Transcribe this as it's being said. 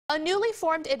A newly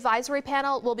formed advisory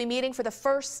panel will be meeting for the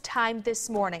first time this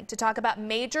morning to talk about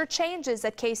major changes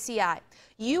at KCI.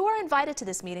 You are invited to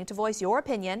this meeting to voice your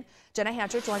opinion. Jenna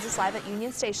Hancher joins us live at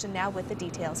Union Station now with the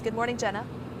details. Good morning, Jenna.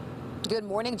 Good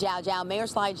morning, Jow. Mayor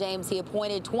Sly James, he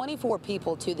appointed 24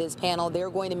 people to this panel.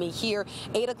 They're going to meet here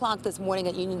 8 o'clock this morning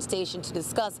at Union Station to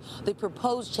discuss the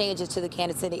proposed changes to the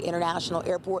Kansas City International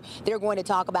Airport. They're going to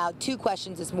talk about two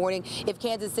questions this morning. If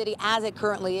Kansas City, as it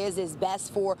currently is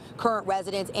best for current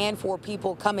residents and for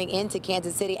people coming into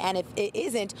Kansas City. And if it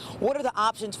isn't, what are the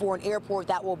options for an airport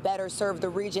that will better serve the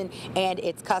region and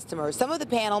its customers? Some of the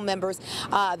panel members,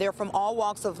 they're from all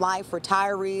walks of life,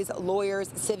 retirees, lawyers,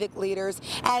 civic leaders,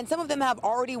 and some of them have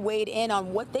already weighed in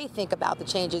on what they think about the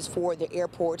changes for the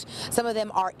airport. Some of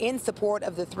them are in support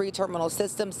of the three-terminal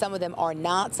system. Some of them are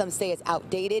not. Some say it's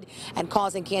outdated and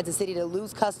causing Kansas City to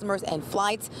lose customers and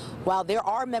flights. While there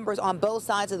are members on both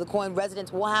sides of the coin,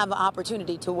 residents will have an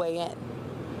opportunity to weigh in.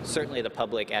 Certainly the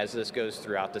public, as this goes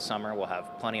throughout the summer, will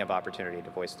have plenty of opportunity to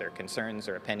voice their concerns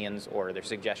or opinions or their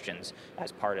suggestions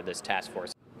as part of this task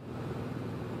force.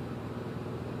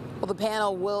 Well, the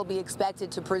panel will be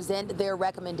expected to present their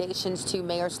recommendations to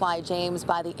Mayor Sly James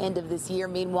by the end of this year.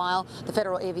 Meanwhile, the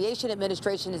Federal Aviation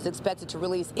Administration is expected to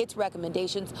release its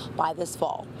recommendations by this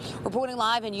fall. Reporting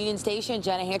live in Union Station,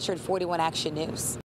 Jenna Hancher at 41 Action News.